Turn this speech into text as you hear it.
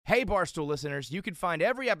Hey, Barstool listeners, you can find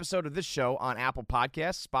every episode of this show on Apple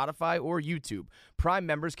Podcasts, Spotify, or YouTube. Prime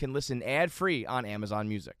members can listen ad-free on Amazon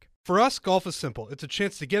Music. For us, golf is simple. It's a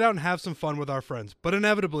chance to get out and have some fun with our friends. But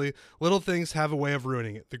inevitably, little things have a way of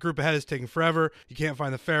ruining it. The group ahead is taking forever, you can't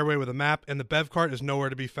find the fairway with a map, and the bev cart is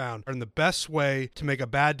nowhere to be found. And the best way to make a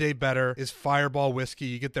bad day better is Fireball Whiskey.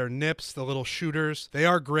 You get their nips, the little shooters. They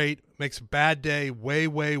are great. Makes a bad day way,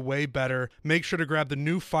 way, way better. Make sure to grab the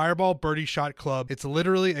new Fireball Birdie Shot Club. It's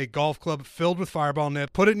literally a golf club filled with Fireball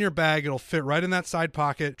nips. Put it in your bag. It'll fit right in that side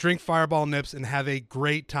pocket. Drink Fireball nips and have a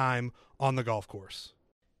great time on the golf course.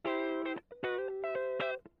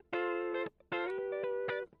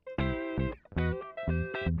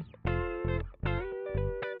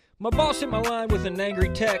 My boss hit my line with an angry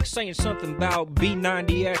text saying something about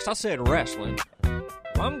B90X. I said wrestling.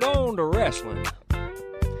 I'm going to wrestling.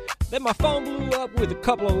 Then my phone blew up with a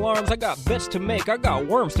couple of alarms. I got bets to make. I got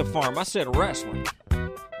worms to farm. I said wrestling.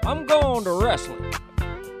 I'm going to wrestling.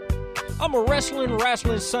 I'm a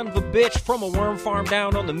wrestling son of a bitch from a worm farm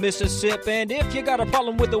down on the Mississippi. And if you got a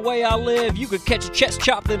problem with the way I live, you could catch a chest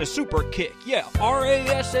chopped in a super kick. Yeah,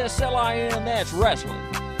 RASSLIN, that's wrestling.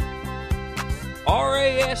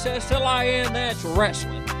 RASSLIN, that's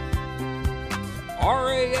wrestling.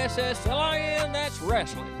 RASSLIN, that's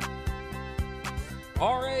wrestling.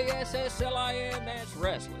 RASSLIN, that's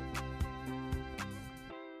wrestling.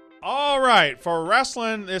 All right, for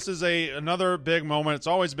wrestling, this is another big moment. It's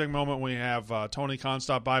always a big moment when we have Tony Khan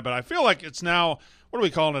stop by, but I feel like it's now, what are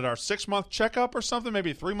we calling it, our 6-month checkup or something,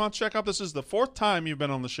 maybe 3-month checkup? This is the 4th time you've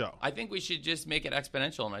been on the show. I think we should just make it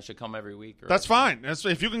exponential, and I should come every week. That's fine.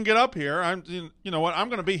 If you can get up here, you know what, I'm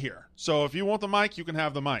going to be here. So if you want the mic, you can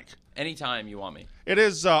have the mic. Anytime you want me. It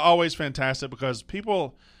is always fantastic because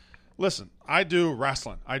people, listen, I do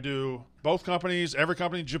wrestling. I do both companies, every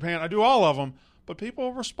company in Japan. I do all of them. But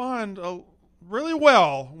people respond really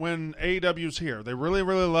well when AEW's here. They really,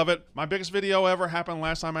 really love it. My biggest video ever happened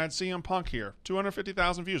last time I had CM Punk here.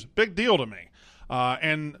 250,000 views. Big deal to me.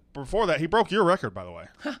 And before that, he broke your record, by the way.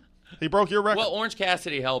 He broke your record. Well, Orange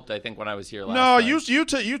Cassidy helped, I think, when I was here last time. No, you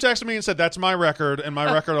texted me and said, that's my record and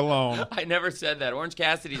my record alone. I never said that. Orange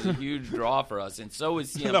Cassidy's a huge draw for us, and so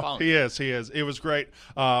is CM Punk. He is. It was great.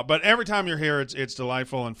 But every time you're here, it's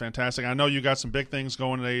delightful and fantastic. I know you got some big things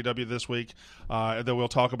going at AEW this week that we'll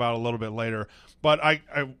talk about a little bit later. But I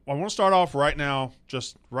want to start off right now,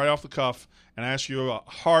 just right off the cuff, and ask you a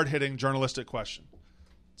hard-hitting journalistic question.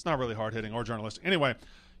 It's not really hard-hitting or journalistic. Anyway,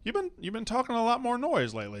 You've been talking a lot more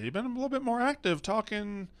noise lately. You've been a little bit more active,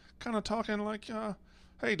 talking like,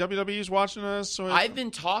 hey, WWE's watching us. So I've been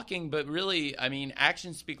talking, but really, I mean,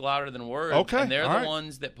 actions speak louder than words. Okay, and they're the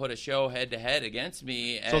ones that put a show head-to-head against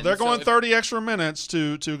me. And so they're going 30 extra minutes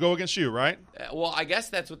to go against you, right? Well, I guess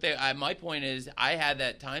that's what my point is, I had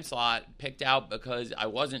that time slot picked out because I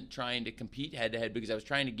wasn't trying to compete head-to-head, because I was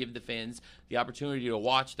trying to give the fans the opportunity to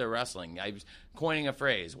watch their wrestling. I was coining a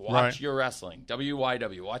phrase, watch your wrestling,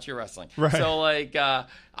 WYW, watch your wrestling. Right. So,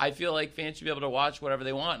 I feel like fans should be able to watch whatever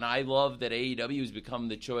they want, and I love that AEW has become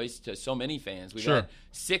the choice to so many fans. We've had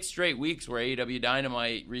 6 straight weeks where AEW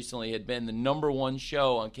Dynamite recently had been the #1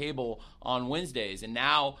 show on cable on Wednesdays, and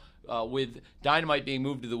now with Dynamite being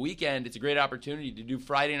moved to the weekend, it's a great opportunity to do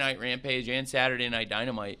Friday Night Rampage and Saturday Night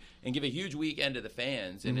Dynamite and give a huge weekend to the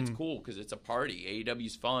fans, and it's cool because it's a party.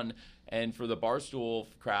 AEW's fun. And for the Barstool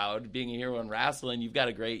crowd, being a hero in wrestling, you've got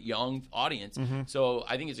a great young audience. So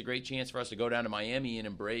I think it's a great chance for us to go down to Miami and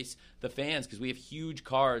embrace the fans, because we have huge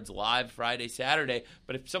cards live Friday, Saturday.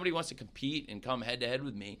 But if somebody wants to compete and come head-to-head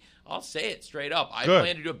with me, I'll say it straight up. I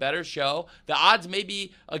plan to do a better show. The odds may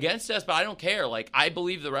be against us, but I don't care. I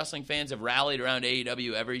believe the wrestling fans have rallied around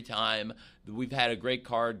AEW every time. We've had a great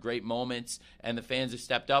card, great moments, and the fans have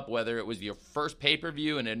stepped up, whether it was your first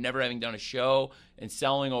pay-per-view and never having done a show and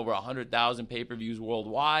selling over 100,000 pay-per-views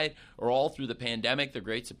worldwide, or all through the pandemic, the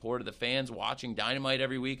great support of the fans watching Dynamite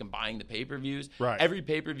every week and buying the pay-per-views. Right. Every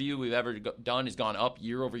pay-per-view we've ever done has gone up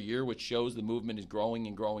year over year, which shows the movement is growing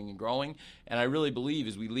and growing and growing. And I really believe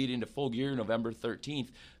as we lead into full gear November 13th,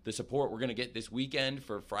 the support we're going to get this weekend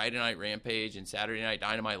for Friday Night Rampage and Saturday Night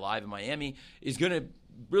Dynamite live in Miami is going to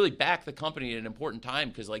really back the company at an important time,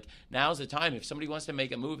 because now's the time. If somebody wants to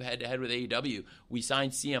make a move head-to-head with AEW, we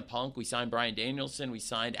signed CM Punk, we signed Bryan Danielson, we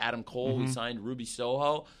signed Adam Cole, we signed Ruby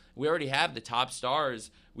Soho. We already have the top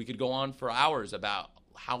stars. We could go on for hours about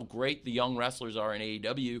how great the young wrestlers are in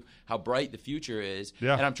AEW, how bright the future is.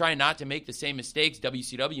 Yeah. And I'm trying not to make the same mistakes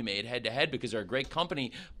WCW made head-to-head, because they're a great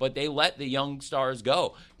company, but they let the young stars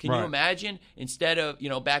go. Can you imagine, instead of,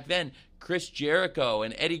 back then, Chris Jericho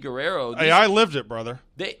and Eddie Guerrero. Hey, I lived it, brother.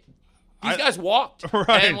 These guys walked.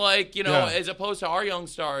 Right. And, as opposed to our young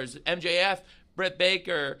stars, MJF, Britt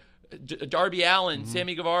Baker, Darby Allin,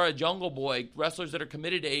 Sammy Guevara, Jungle Boy, wrestlers that are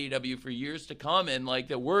committed to AEW for years to come, and like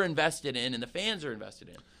that we're invested in and the fans are invested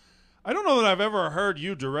in. I don't know that I've ever heard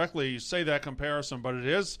you directly say that comparison, but it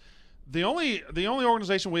is the only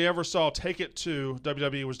organization we ever saw take it to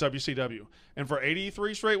WWE was WCW. And for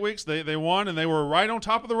 83 straight weeks, they won, and they were right on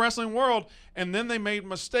top of the wrestling world. And then they made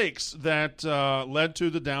mistakes that led to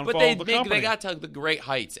the downfall of the company. They got to the great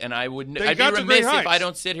heights, and I'd be got to remiss great if I heights.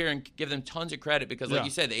 don't sit here and give them tons of credit because, like you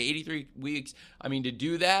said, the 83 weeks, I mean, to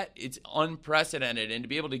do that, it's unprecedented. And to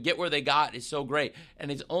be able to get where they got is so great.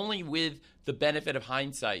 And it's only with the benefit of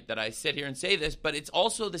hindsight that I sit here and say this, but it's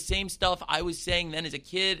also the same stuff I was saying then as a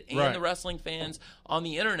kid and the wrestling fans on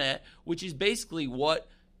the internet, which is basically what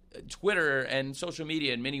Twitter and social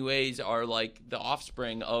media in many ways are like the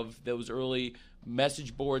offspring of those early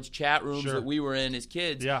message boards, chat rooms that we were in as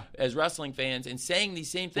kids, as wrestling fans, and saying these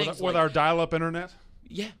same things. With our dial-up internet?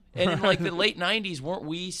 Yeah. And in like the late 90s, weren't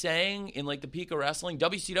we saying in like the peak of wrestling,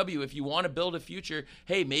 WCW, if you want to build a future,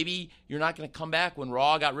 hey, maybe you're not going to come back when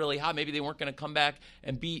Raw got really hot. Maybe they weren't going to come back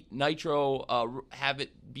and beat Nitro, have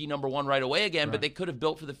it be number one right away again, but they could have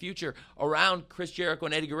built for the future around Chris Jericho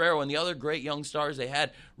and Eddie Guerrero and the other great young stars they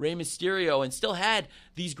had, Rey Mysterio, and still had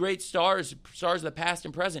these great stars of the past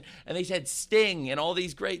and present. And they said Sting and all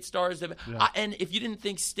these great stars. And if you didn't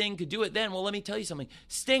think Sting could do it then, well, let me tell you something.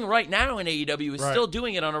 Sting right now in AEW is still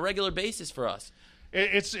doing it on a regular basis for us.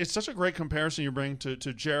 It's such a great comparison you bring to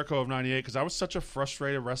Jericho of 98 because I was such a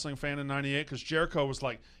frustrated wrestling fan in 98 because Jericho was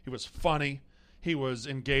like, he was funny, he was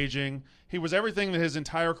engaging, he was everything that his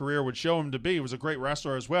entire career would show him to be. He was a great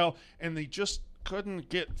wrestler as well, and they just couldn't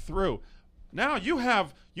get through. Now you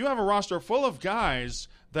have a roster full of guys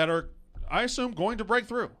that are, I assume, going to break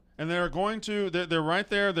through. And they're right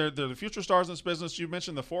there. They're the future stars in this business. You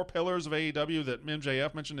mentioned the 4 pillars of AEW that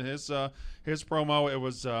MJF mentioned in his promo. It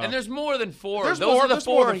was and there's more than 4. Those are the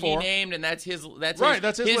 4 he named, and that's his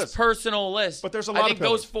list. Personal list. But there's a lot. I think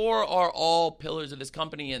those 4 are all pillars of this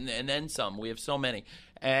company, and then some. We have so many,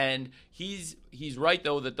 and he's right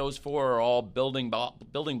though that those 4 are all building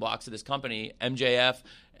blocks of this company. MJF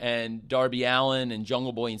and Darby Allin and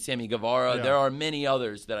Jungle Boy and Sammy Guevara. Yeah. There are many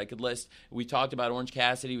others that I could list. We talked about Orange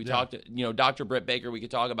Cassidy. We talked, Dr. Britt Baker. We could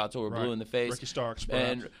talk about till we're blue in the face.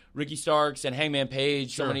 Ricky Starks and Hangman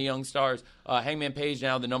Page. So many young stars. Hangman Page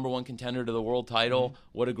now the number 1 contender to the world title. Mm-hmm.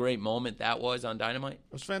 What a great moment that was on Dynamite.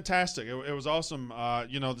 It was fantastic. It was awesome.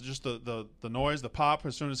 Just the noise, the pop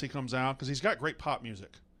as soon as he comes out because he's got great pop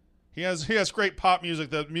music. He has great pop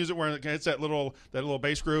music. The music where it hits that little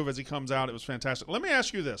bass groove as he comes out. It was fantastic. Let me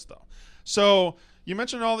ask you this though. So you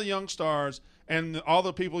mentioned all the young stars and all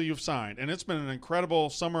the people you've signed, and it's been an incredible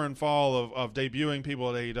summer and fall of debuting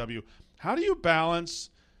people at AEW. How do you balance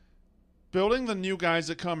building the new guys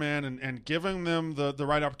that come in and giving them the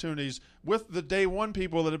right opportunities with the day one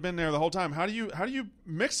people that have been there the whole time? How do you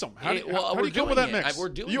mix them? How do you go with that mix? We're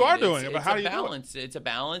doing you are doing it, but how do you balance? do it? It's a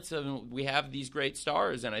balance, and we have these great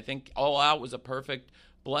stars, and I think All Out was a perfect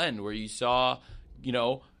blend where you saw,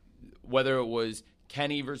 whether it was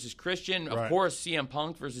Kenny versus Christian, of course, CM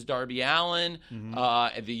Punk versus Darby Allin,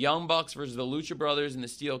 the Young Bucks versus the Lucha Brothers in the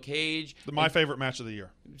Steel Cage. My favorite match of the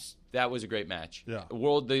year. That was a great match. Yeah.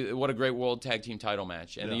 What a great World Tag Team title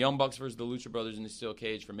match. And the Young Bucks versus the Lucha Brothers in the Steel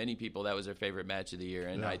Cage, for many people, that was their favorite match of the year.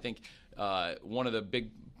 And I think one of the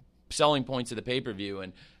big selling points of the pay-per-view.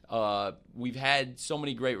 And we've had so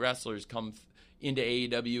many great wrestlers come into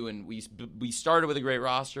AEW, and we started with a great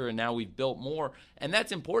roster, and now we've built more. And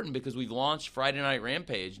that's important because we've launched Friday Night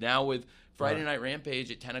Rampage. Now with Friday Night Rampage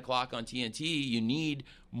at 10 o'clock on TNT, you need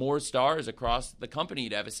more stars across the company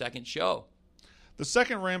to have a second show. The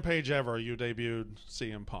second Rampage ever, you debuted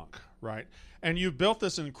CM Punk, right? And you built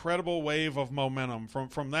this incredible wave of momentum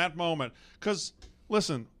from that moment. Because,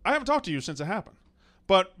 listen, I haven't talked to you since it happened.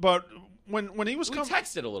 But when he was coming... We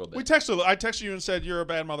texted a little bit. I texted you and said, you're a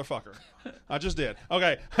bad motherfucker. I just did.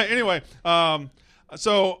 Okay. Anyway,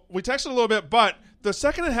 so we texted a little bit, but the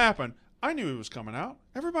second it happened, I knew he was coming out.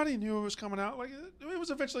 Everybody knew he was coming out. Like, it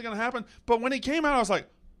was eventually going to happen. But when he came out, I was like,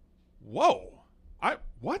 whoa.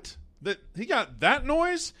 What? That he got that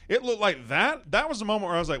noise? It looked like that? That was the moment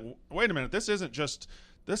where I was like, wait a minute, this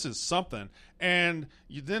is something. And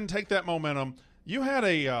you then take that momentum. You had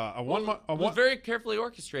it was very carefully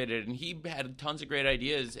orchestrated, and he had tons of great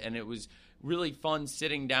ideas, and it was really fun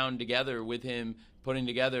sitting down together with him, putting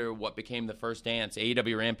together what became The First Dance,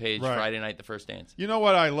 AEW Rampage, Friday night, The First Dance. You know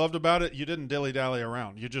what I loved about it? You didn't dilly-dally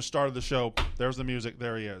around. You just started the show. There's the music.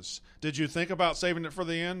 There he is. Did you think about saving it for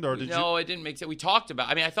the end? Or No, it didn't make sense. We talked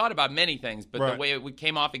about I thought about many things, but the way it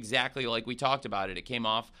came off exactly like we talked about it. It came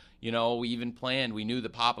off, You know, we even planned. We knew the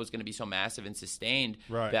pop was going to be so massive and sustained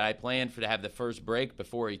Right. that I planned to have the first break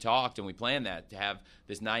before he talked, and we planned that to have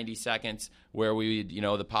this 90 seconds where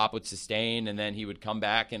the pop would sustain, and then he would come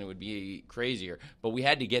back, and it would be crazier. But we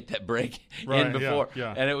had to get that break Right, in before,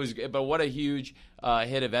 yeah. and it was. But what a huge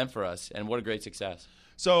hit event for us, and what a great success.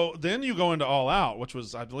 So then you go into All Out, which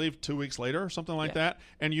was, I believe, 2 weeks later or something like that,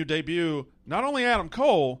 and you debut not only Adam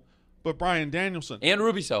Cole, but Bryan Danielson. And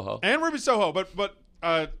Ruby Soho. And Ruby Soho, but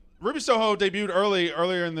Ruby Soho debuted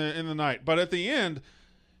earlier in the night. But at the end,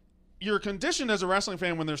 you're conditioned as a wrestling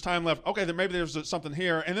fan when there's time left. Okay, then maybe there's something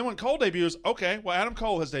here. And then when Cole debuts, okay, well, Adam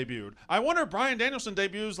Cole has debuted. I wonder if Bryan Danielson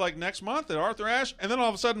debuts like next month at Arthur Ashe, and then all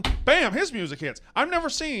of a sudden, bam, his music hits. I've never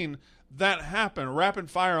seen that happen,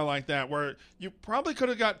 rapid fire like that, where you probably could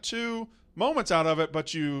have got 2 moments out of it,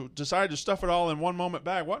 but you decided to stuff it all in one moment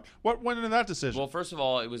back. What went into that decision? Well, first of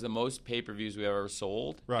all, it was the most pay-per-views we've ever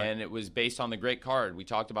sold, Right. and it was based on the great card. We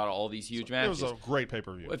talked about all these huge It matches. was a great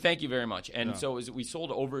pay-per-view. Well, thank you very much. And so we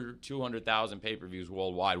sold over 200,000 pay-per-views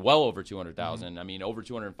worldwide, well over 200,000. I mean, over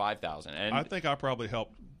 205,000. And I think I probably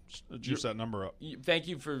helped juice that number up. thank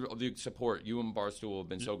you for the support. You and Barstool have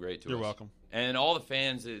been so great to us. You're welcome. And all the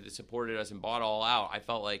fans that supported us and bought All Out, I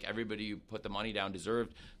felt like everybody who put the money down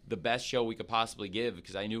deserved the best show we could possibly give,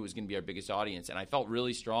 because I knew it was going to be our biggest audience. And I felt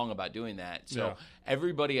really strong about doing that. So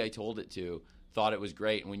everybody I told it to thought it was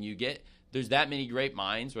great. And when you get – there's that many great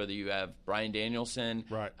minds, whether you have Bryan Danielson,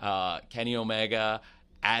 Right. Kenny Omega,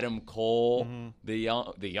 Adam Cole, the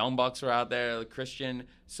Young Bucks were out there, Christian,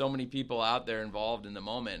 so many people out there involved in the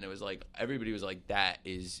moment. And it was like everybody was like, that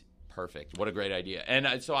is perfect. What a great idea.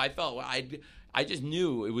 And so I felt I just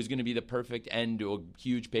knew it was going to be the perfect end to a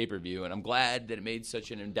huge pay-per-view, and I'm glad that it made such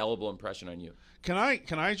an indelible impression on you. Can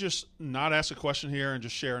I just not ask a question here and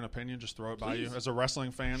just share an opinion, just throw it by you as a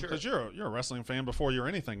wrestling fan? Sure. Because you're a wrestling fan before you're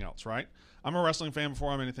anything else, right? I'm a wrestling fan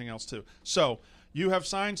before I'm anything else too. So you have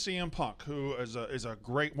signed CM Punk, who is a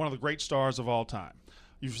great, one of the great stars of all time.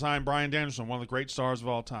 You've signed Bryan Danielson, one of the great stars of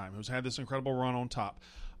all time, who's had this incredible run on top.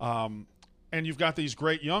 And you've got these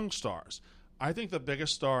great young stars. I think the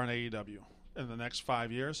biggest star in AEW in the next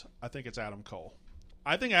 5 years, I think it's Adam Cole.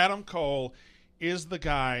 I think Adam Cole is the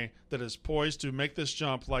guy that is poised to make this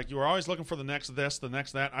jump. Like, you were always looking for the next this, the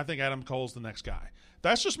next that. I think Adam Cole's the next guy.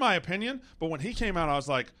 That's just my opinion. But when he came out, I was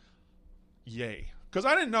like, yay. Because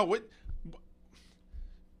I didn't know what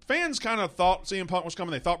fans kind of thought CM Punk was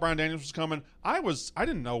coming. They thought Bryan Danielson was coming. I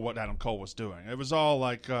didn't know what Adam Cole was doing. It was all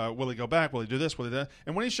like, will he go back? Will he do this? Will he do that?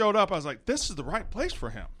 And when he showed up, I was like, this is the right place for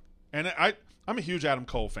him. And I'm a huge Adam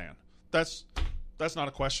Cole fan. That's not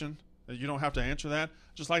a question. You don't have to answer that.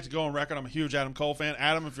 Just like to go on record, I'm a huge Adam Cole fan.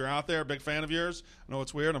 Adam, if you're out there, big fan of yours. I know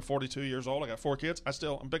it's weird. I'm 42 years old. I got 4 kids. I'm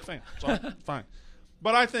a big fan. So fine.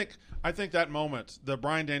 But I think that moment, the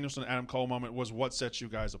Bryan Danielson Adam Cole moment, was what sets you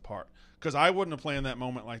guys apart. Because I wouldn't have planned that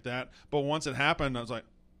moment like that. But once it happened, I was like,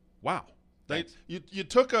 wow. You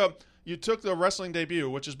took the wrestling debut,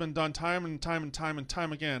 which has been done time and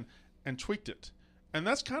time again, and tweaked it. And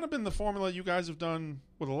that's kind of been the formula you guys have done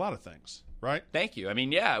with a lot of things, right? Thank you. I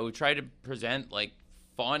mean, yeah, we try to present like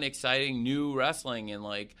fun, exciting, new wrestling and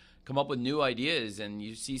like come up with new ideas. And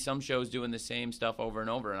you see some shows doing the same stuff over and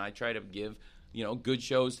over. And I try to give, good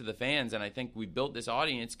shows to the fans. And I think we built this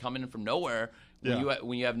audience coming in from nowhere.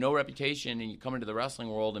 When you have no reputation and you come into the wrestling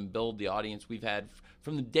world and build the audience we've had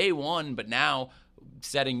from the day one, but now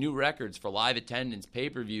setting new records for live attendance,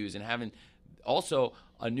 pay-per-views, and having also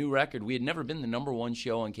a new record. We had never been the number one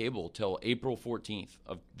show on cable till April 14th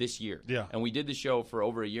of this year. Yeah. And we did the show for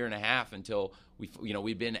over a year and a half until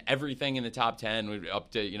we'd been everything in the top 10. We were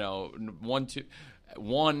up to,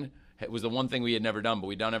 1 it was the one thing we had never done, but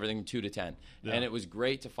we'd done everything 2 to 10. Yeah. And it was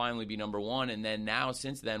great to finally be number one. And then now,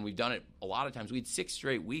 since then, we've done it a lot of times. We had 6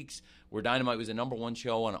 straight weeks where Dynamite was the number one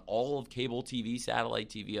show on all of cable TV, satellite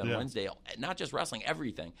TV on Wednesday. Not just wrestling,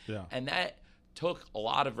 everything. Yeah. And that took a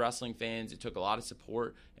lot of wrestling fans. It took a lot of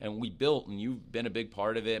support. And we built, and you've been a big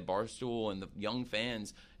part of it, Barstool and the young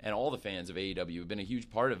fans and all the fans of AEW have been a huge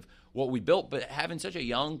part of what we built. But having such a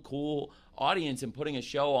young, cool audience and putting a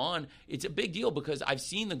show on, it's a big deal because I've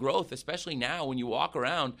seen the growth, especially now when you walk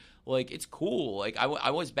around. Like, it's cool. Like,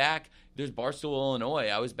 I was back. There's Barstool, Illinois.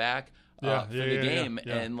 I was back for the game.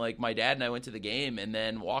 And, like, my dad and I went to the game, and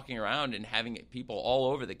then walking around and having people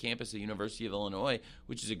all over the campus of University of Illinois,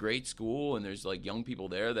 which is a great school, and there's, like, young people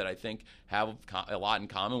there that I think have a lot in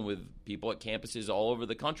common with people at campuses all over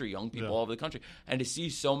the country, young people all over the country. And to see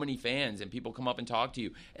so many fans and people come up and talk to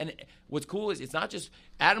you. And what's cool is it's not just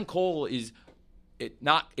 – Adam Cole is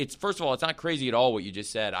it's first of all, it's not crazy at all what you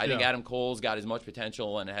just said. I think Yeah. Adam Cole's got as much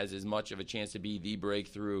potential and has as much of a chance to be the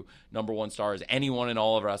breakthrough #1 star as anyone in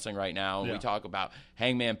all of wrestling right now. And Yeah. we talk about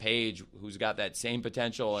Hangman Page, who's got that same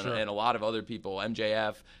potential, and, Sure. and a lot of other people,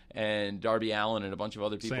 MJF and Darby Allin and a bunch of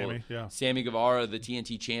other people. Sammy Guevara, the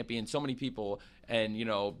TNT champion, so many people. And,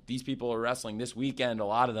 these people are wrestling this weekend, a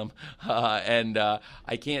lot of them.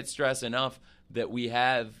 I can't stress enough that we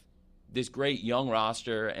have this great young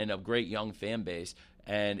roster and a great young fan base.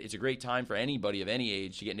 And it's a great time for anybody of any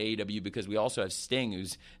age to get into AEW because we also have Sting,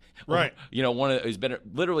 who's Right. who's been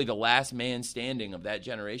literally the last man standing of that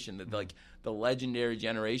generation, the legendary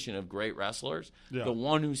generation of great wrestlers. Yeah. The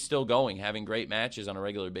one who's still going, having great matches on a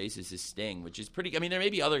regular basis is Sting, which is pretty. I mean, there may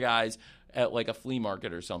be other guys at like a flea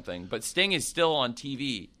market or something, but Sting is still on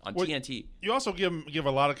TV, on TNT. You also give a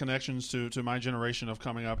lot of connections to my generation of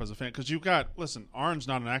coming up as a fan because you've got Arn's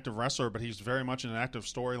not an active wrestler, but he's very much in an active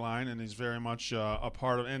storyline and he's very much a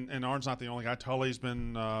part of. And Arn's not the only guy. Tully's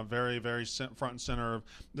been very very front and center.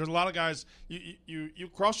 There's a lot of guys. You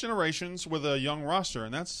cross generations with a young roster,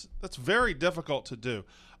 and that's very difficult to do.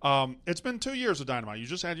 It's been 2 years of Dynamite. You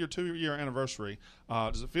just had your 2-year anniversary.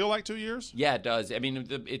 Does it feel like 2 years? Yeah, it does. I mean,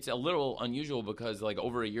 it's a little unusual because like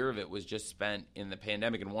over a year of it was just spent in the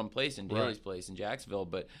pandemic in one place, in Daly's place in Jacksonville.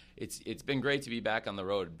 But it's been great to be back on the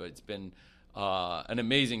road. But it's been an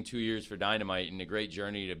amazing 2 years for Dynamite and a great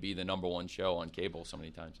journey to be the #1 show on cable so many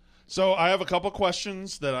times. So I have a couple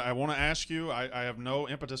questions that I want to ask you. I have no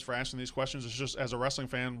impetus for asking these questions. It's just as a wrestling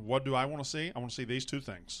fan, what do I want to see? I want to see these two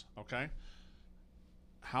things, okay?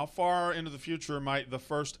 How far into the future might the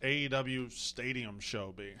first AEW stadium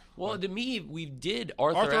show be? Well, to me, we did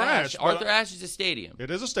Arthur Ashe, Ashe. Arthur Ashe is a stadium. It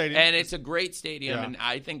is a stadium. And it's a great stadium, Yeah. and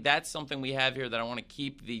I think that's something we have here that I want to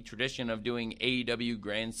keep the tradition of doing AEW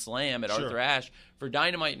Grand Slam at Sure. Arthur Ashe. For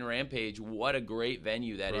Dynamite and Rampage, what a great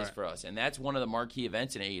venue that is Right. for us. And that's one of the marquee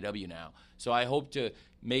events in AEW now. So I hope to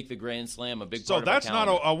make the Grand Slam a big So part of our that's not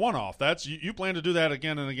calendar. a one-off. That's you plan to do that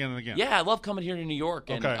again and again and again. Yeah, I love coming here to New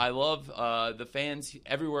York, and Okay. I love the fans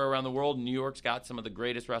everywhere around the world. New York's got some of the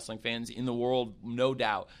greatest wrestling fans in the world, no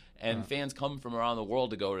doubt. And fans come from around the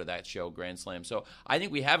world to go to that show, Grand Slam. So I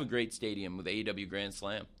think we have a great stadium with AEW Grand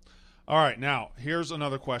Slam. All right, now here's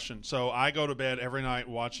another question. So I go to bed every night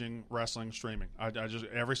watching wrestling streaming. I just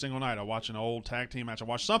every single night I watch an old tag team match. I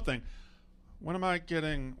watch something. When am I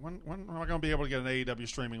getting? When am I going to be able to get an AEW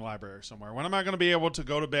streaming library somewhere? When am I going to be able to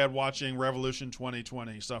go to bed watching Revolution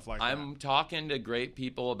 2020 stuff like that? I'm talking to great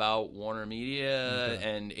people about Warner Media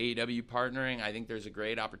and AEW partnering. I think there's a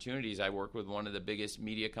great opportunities. I work with one of the biggest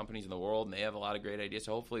media companies in the world, and they have a lot of great ideas.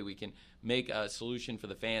 So hopefully we can make a solution for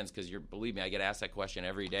the fans because believe me, I get asked that question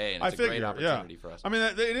every day, and it's a great opportunity for us. I mean,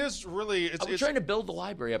 it is really. We're trying to build the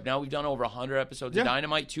library up now. We've done over 100 episodes Yeah. of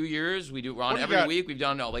Dynamite, 2 years. We're on What do you every got? week. We've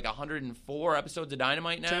done like 104 episodes of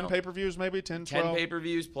Dynamite now. 10 pay-per-views, maybe 10, 12. 10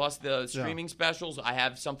 pay-per-views plus the streaming specials. I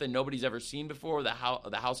have something nobody's ever seen before, the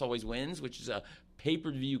House Always Wins, which is a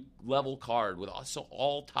pay-per-view level card with also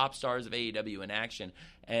all top stars of AEW in action.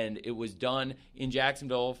 And it was done in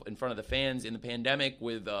Jacksonville in front of the fans in the pandemic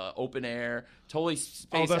with open air, totally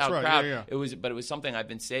spaced out right. crowd. Yeah. It was something I've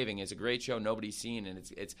been saving. It's a great show nobody's seen, and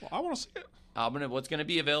it's Well, I want to see it. what's going to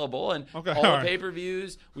be available, and Okay, all all the right.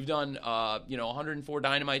 pay-per-views. We've done 104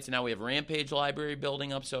 Dynamites, and now we have Rampage library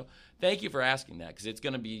building up. So thank you for asking that because it's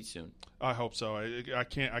going to be soon. I hope so. I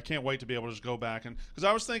can't wait to be able to just go back and because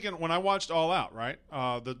I was thinking when I watched All Out, right,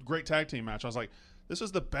 the great tag team match. I was like, this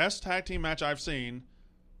is the best tag team match I've seen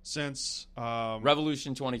since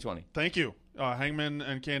Revolution 2020. Thank you, Hangman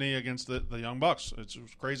and Kenny against the Young Bucks. It's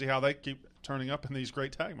crazy how they keep turning up in these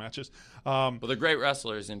great tag matches. Well, they're great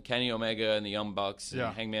wrestlers, and Kenny Omega and the Young Bucks and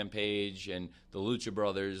Yeah. Hangman Page and the Lucha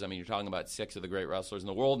Brothers. I mean, you're talking about 6 of the great wrestlers in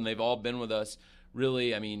the world, and they've all been with us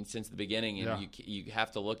really, I mean, since the beginning. And you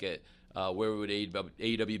have to look at where would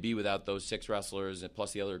AEW be without those 6 wrestlers and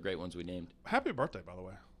plus the other great ones we named. Happy birthday, by the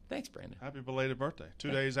way. Thanks, Brandon. Happy belated birthday.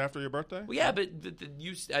 2 days after your birthday. Well, yeah, but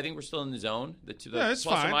I think we're still in the zone. Yeah, it's plus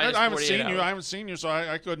or fine. minus I haven't 48 seen you. hours. I haven't seen you, so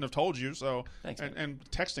I couldn't have told you. So Thanks, and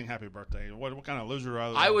texting happy birthday. What kind of loser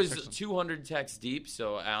are I was texting? 200 texts deep,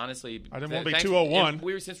 so I honestly I didn't want to be thanks-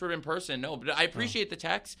 201. Since we're in person, no, but I appreciate the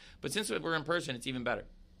text. But since we're in person, it's even better.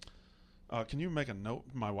 Can you make a note?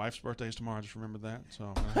 My wife's birthday is tomorrow. I just remembered that,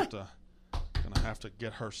 so I have to. Gonna have to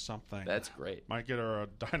get her something. That's great. Might get her a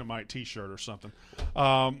Dynamite T-shirt or something.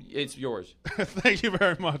 It's yours. Thank you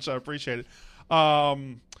very much. I appreciate it.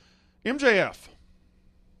 MJF,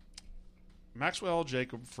 Maxwell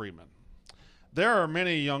Jacob Friedman. There are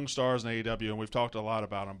many young stars in AEW, and we've talked a lot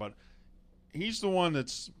about him, but he's the one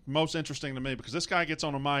that's most interesting to me because this guy gets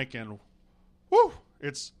on a mic and, whoo,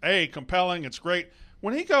 it's compelling. It's great.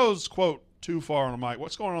 When he goes, quote, too far on the mic.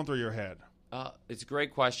 What's going on through your head? It's a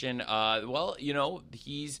great question. Well,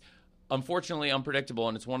 he's unfortunately unpredictable,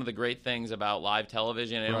 and it's one of the great things about live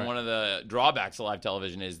television, and one of the drawbacks of live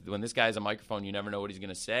television is when this guy has a microphone, you never know what he's going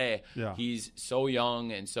to say. Yeah. He's so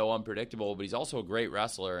young and so unpredictable, but he's also a great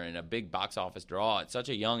wrestler and a big box office draw at such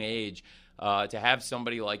a young age. To have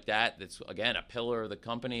somebody like that's, again, a pillar of the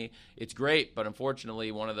company, it's great, but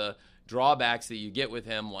unfortunately one of the drawbacks that you get with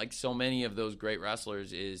him, like so many of those great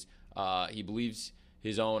wrestlers, is he believes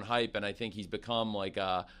his own hype, and I think he's become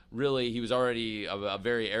he was already a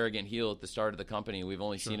very arrogant heel at the start of the company. We've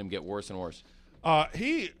only seen him get worse and worse.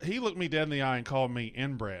 He looked me dead in the eye and called me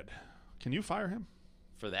inbred. Can you fire him?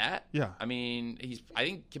 For that? Yeah. I mean, I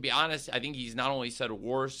think, to be honest, I think he's not only said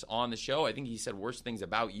worse on the show, I think he said worse things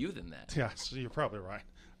about you than that. Yeah, so you're probably right.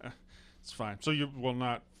 It's fine. So you will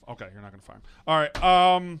not, okay, you're not going to fire him. All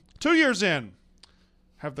right, 2 years in,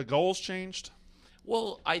 have the goals changed?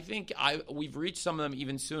 Well, I think we've reached some of them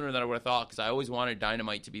even sooner than I would have thought, because I always wanted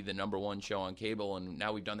Dynamite to be the number one show on cable, and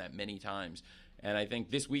now we've done that many times. And I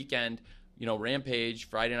think this weekend, Rampage,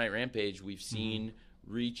 Friday Night Rampage, we've seen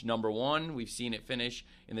reach number one. We've seen it finish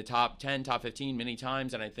in the top 10, top 15 many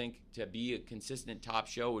times, and I think to be a consistent top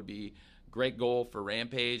show would be great goal for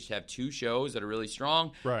Rampage, to have two shows that are really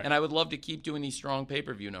strong. Right. And I would love to keep doing these strong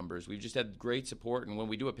pay-per-view numbers. We've just had great support, and when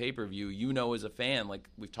we do a pay-per-view, as a fan, like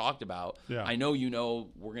we've talked about, I know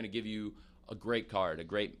we're going to give you a great card, a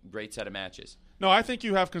great set of matches. No, I think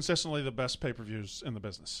you have consistently the best pay-per-views in the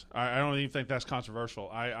business. I don't even think that's controversial.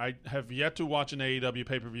 I have yet to watch an AEW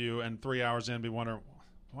pay-per-view and 3 hours in be wondering,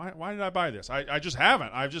 why did I buy this? I just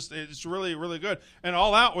haven't. It's really, really good. And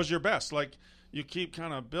All Out was your best. Like, you keep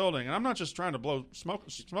kind of building, and I'm not just trying to blow smoke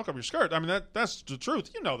up your skirt. I mean, that's the truth.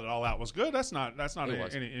 You know that All Out was good. That's not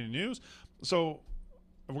any news. So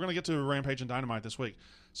we're gonna get to Rampage and Dynamite this week.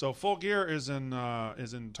 So Full Gear is in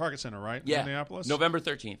Target Center, right? Yeah, Minneapolis, November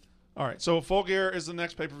 13th. All right, so Full Gear is the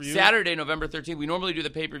next pay-per-view. Saturday, November 13th. We normally do the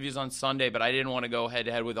pay-per-views on Sunday, but I didn't want to go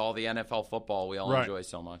head-to-head with all the NFL football we all enjoy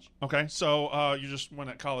so much. Okay, so you just went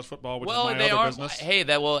at college football, which is my other business. Hey,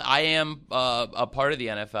 I am a part of the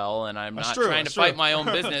NFL, and I'm not trying to fight my own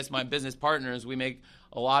business. My business partners, we make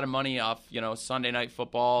a lot of money off, Sunday night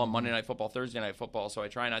football, Monday night football, Thursday night football, so I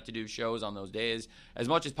try not to do shows on those days as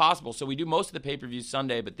much as possible. So we do most of the pay-per-views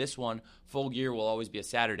Sunday, but this one, Full Gear, will always be a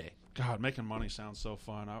Saturday. God, making money sounds so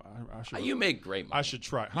fun. I should. You make great money. I should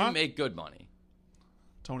try. Huh? You make good money.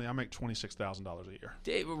 Tony, I make $26,000 a year.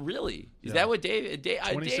 Dave, really? Is that what Dave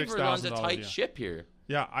runs a tight ship here.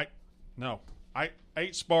 Yeah, I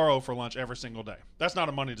ate Sparrow for lunch every single day. That's not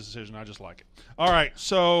a money decision. I just like it. All right,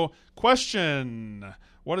 so question.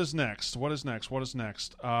 What is next?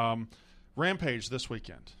 Rampage this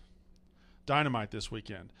weekend. Dynamite this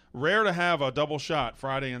weekend. Rare to have a double shot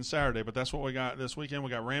Friday and Saturday, but that's what we got this weekend. We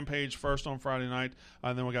got Rampage first on Friday night,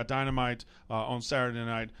 and then we got Dynamite on Saturday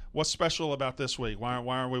night. What's special about this week? Why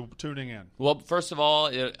are we tuning in? Well, first of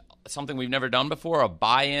all, something we've never done before, a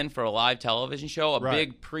buy-in for a live television show,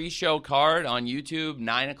 big pre-show card on YouTube,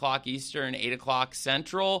 9 o'clock Eastern, 8 o'clock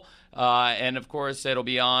Central. And, of course, it'll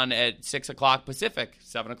be on at 6 o'clock Pacific,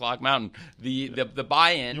 7 o'clock Mountain. The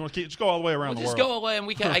buy-in. You want to just go all the way around the world? Just go away,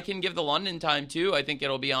 and I can give the London time, too. I think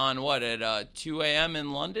it'll be on, at 2 a.m.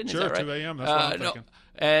 in London? Sure, is that right? 2 a.m. That's what I'm thinking.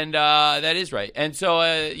 And that is right. And so,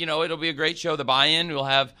 it'll be a great show, the buy-in. We'll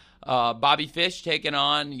have Bobby Fish taking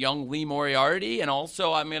on young Lee Moriarty. And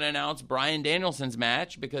also, I'm going to announce Bryan Danielson's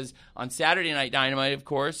match, because on Saturday Night Dynamite, of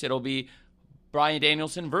course, it'll be Bryan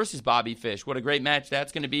Danielson versus Bobby Fish. What a great match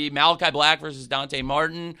that's going to be. Malachi Black versus Dante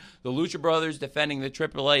Martin. The Lucha Brothers defending the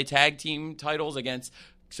AAA tag team titles against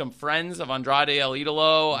some friends of Andrade El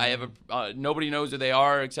Idolo. I have nobody knows who they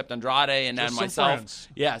are except Andrade and just myself. Friends.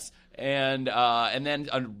 Yes. And then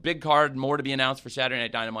a big card, more to be announced for Saturday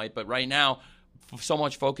Night Dynamite. But right now, so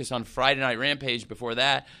much focus on Friday Night Rampage before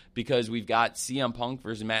that, because we've got CM Punk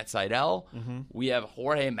versus Matt Sydal. Mm-hmm. We have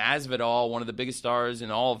Jorge Masvidal, one of the biggest stars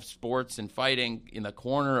in all of sports and fighting, in the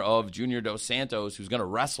corner of Junior Dos Santos, who's going to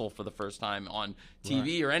wrestle for the first time on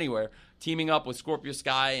TV or anywhere, teaming up with Scorpio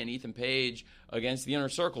Sky and Ethan Page against the Inner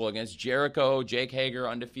Circle, against Jericho, Jake Hager,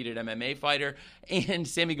 undefeated MMA fighter, and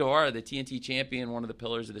Sammy Guevara, the TNT champion, one of the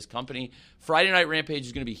pillars of this company. Friday Night Rampage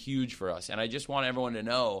is going to be huge for us, and I just want everyone to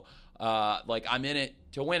know, I'm in it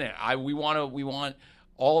to win it. We want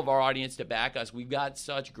all of our audience to back us. We've got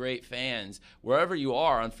such great fans. Wherever you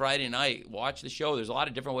are on Friday night, watch the show. There's a lot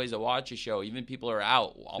of different ways to watch a show. Even people are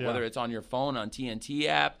out, whether it's on your phone, on TNT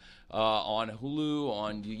app, on Hulu,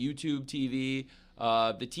 on YouTube TV.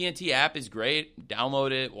 The TNT app is great.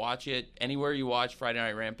 Download it, watch it. Anywhere you watch Friday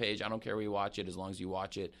Night Rampage, I don't care where you watch it, as long as you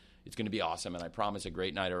watch it, it's going to be awesome. And I promise a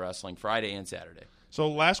great night of wrestling Friday and Saturday. So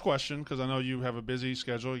last question, because I know you have a busy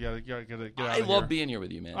schedule. You got to get out of here. I love being here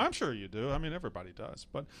with you, man. I'm sure you do. I mean, everybody does.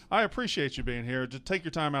 But I appreciate you being here. Just take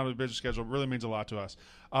your time out of the busy schedule. It really means a lot to us.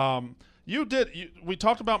 We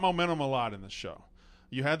talked about momentum a lot in this show.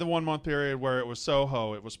 You had the 1 month period where it was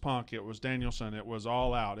Soho, it was Punk, it was Danielson, it was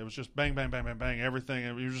All Out. It was just bang, bang, bang, bang, bang, everything.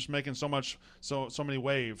 And you were just making so many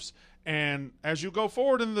waves. And as you go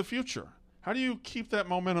forward into the future, how do you keep that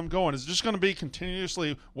momentum going? Is it just going to be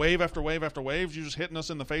continuously wave after wave after wave? You just hitting us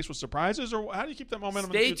in the face with surprises, or how do you keep that momentum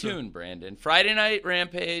in the future? Stay tuned, Brandon. Friday night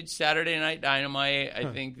Rampage, Saturday night Dynamite.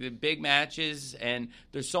 I think the big matches, and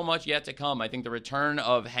there's so much yet to come. I think the return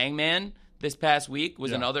of Hangman this past week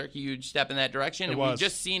was another huge step in that direction. And we've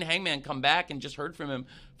just seen Hangman come back and just heard from him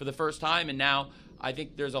for the first time, and now I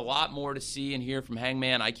think there's a lot more to see and hear from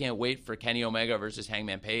Hangman. I can't wait for Kenny Omega versus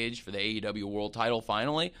Hangman Page for the AEW World Title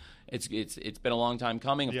finally. It's been a long time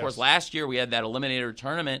coming. Of course, last year we had that Eliminator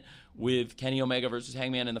tournament with Kenny Omega versus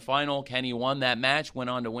Hangman in the final. Kenny won that match, went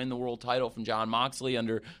on to win the world title from Jon Moxley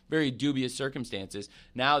under very dubious circumstances.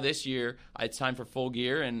 Now this year, it's time for Full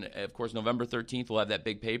Gear, and of course November 13th we'll have that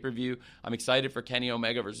big pay-per-view. I'm excited for Kenny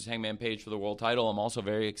Omega versus Hangman Page for the world title. I'm also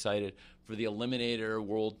very excited for the Eliminator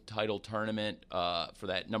world title tournament for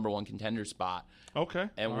that number one contender spot. Okay.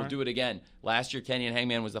 And we'll do it again. Last year, Kenny and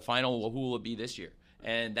Hangman was the final. Well, who will it be this year?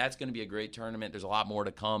 And that's going to be a great tournament. There's a lot more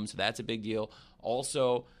to come, so that's a big deal.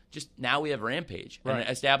 Also, just now we have Rampage. Right. And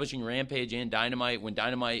establishing Rampage and Dynamite. When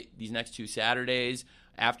Dynamite, these next 2 Saturdays,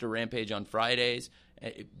 after Rampage on Fridays,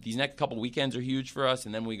 these next couple weekends are huge for us,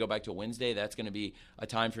 and then we go back to Wednesday. That's going to be a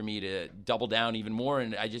time for me to double down even more.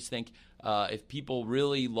 And I just think if people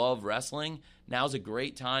really love wrestling, now's a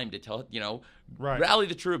great time to rally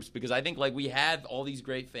the troops, because I think we have all these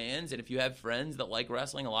great fans, and if you have friends that like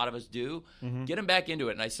wrestling, a lot of us do, get them back into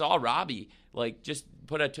it. And I saw Robbie just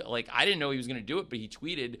put I didn't know he was going to do it, but he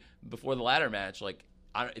tweeted before the ladder match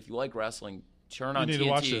if you like wrestling, turn on TNT. To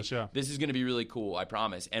watch this, This is going to be really cool, I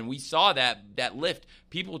promise. And we saw that lift.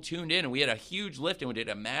 People tuned in, and we had a huge lift, and we did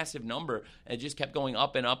a massive number, and it just kept going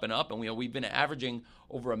up and up and up. And we've been averaging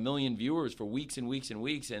over 1 million viewers for weeks and weeks and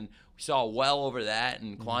weeks, and we saw well over that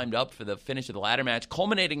and climbed up for the finish of the ladder match,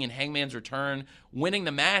 culminating in Hangman's return, winning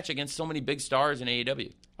the match against so many big stars in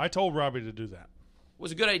AEW. I told Robbie to do that. It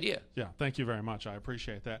was a good idea. Yeah, thank you very much. I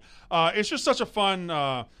appreciate that. It's just such a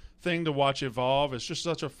fun thing to watch evolve. It's just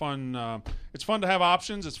such a fun it's fun to have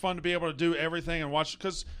options. It's fun to be able to do everything and watch,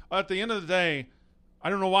 because at the end of the day, I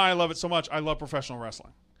don't know why I love it so much. I love professional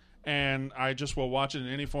wrestling, and I just will watch it in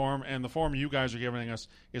any form, and the form you guys are giving us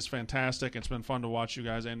is fantastic. It's been fun to watch you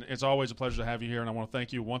guys, and it's always a pleasure to have you here, and I want to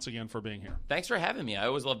thank you once again for being here. Thanks for having me. I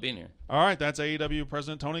always love being here. All right, that's AEW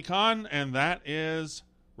President Tony Khan, and that is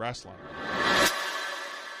wrestling.